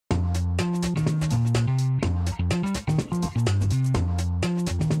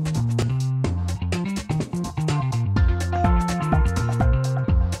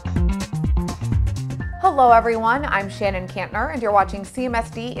Hello everyone, I'm Shannon Kantner and you're watching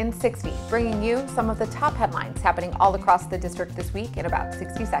CMSD in 60, bringing you some of the top headlines happening all across the district this week in about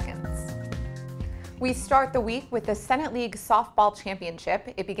 60 seconds. We start the week with the Senate League Softball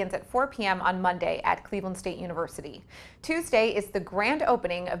Championship. It begins at 4 p.m. on Monday at Cleveland State University. Tuesday is the grand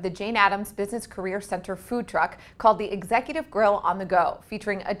opening of the Jane Addams Business Career Center food truck called the Executive Grille on the Go,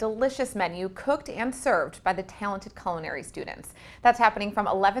 featuring a delicious menu cooked and served by the talented culinary students. That's happening from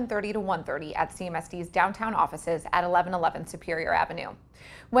 11:30 to 1:30 at CMSD's downtown offices at 1111 Superior Avenue.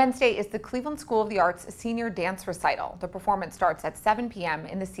 Wednesday is the Cleveland School of the Arts Senior Dance Recital. The performance starts at 7 p.m.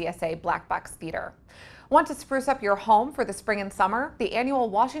 in the CSA Black Box Theater. Want to spruce up your home for the spring and summer? The annual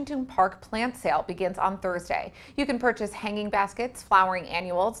Washington Park plant sale begins on Thursday. You can purchase hanging baskets, flowering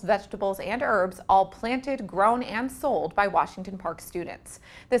annuals, vegetables, and herbs, all planted, grown, and sold by Washington Park students.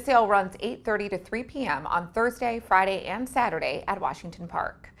 The sale runs 8:30 to 3 p.m. on Thursday, Friday, and Saturday at Washington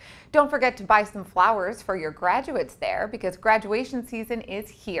Park. Don't forget to buy some flowers for your graduates there because graduation season is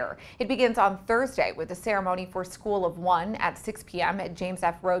here. It begins on Thursday with a ceremony for School of One at 6 p.m. at James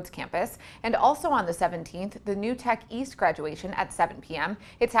F. Rhodes campus, and also on the 17th, the New Tech East graduation at 7 p.m.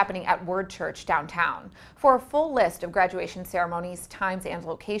 It's happening at Word Church downtown. For a full list of graduation ceremonies, times, and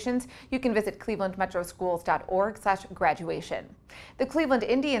locations, you can visit clevelandmetroschools.org/graduation. The Cleveland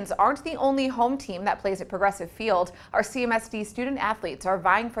Indians aren't the only home team that plays at Progressive Field. Our CMSD student athletes are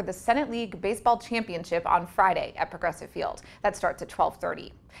vying for the Senate League Baseball Championship on Friday at Progressive Field. That starts at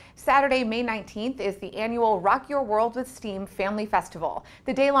 12:30. Saturday, May 19th is the annual Rock Your World with STEAM Family Festival.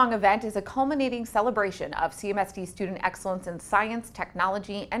 The day-long event is a culminating celebration of CMSD student excellence in science,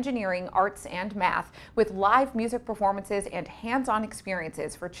 technology, engineering, arts, and math, with live music performances and hands-on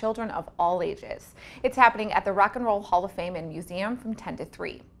experiences for children of all ages. It's happening at the Rock and Roll Hall of Fame and Museum from 10 to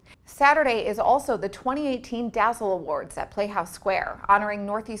 3. Saturday is also the 2018 Dazzle Awards at Playhouse Square, honoring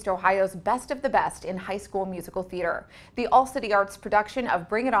Northeast Ohio's best of the best in high school musical theater. The All-City Arts production of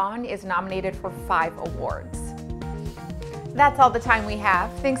Bring It On is nominated for 5 awards. That's all the time we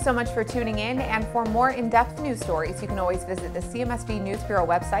have. Thanks so much for tuning in, and for more in-depth news stories, you can always visit the CMSD News Bureau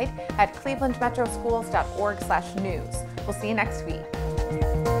website at clevelandmetroschools.org/news. We'll see you next week.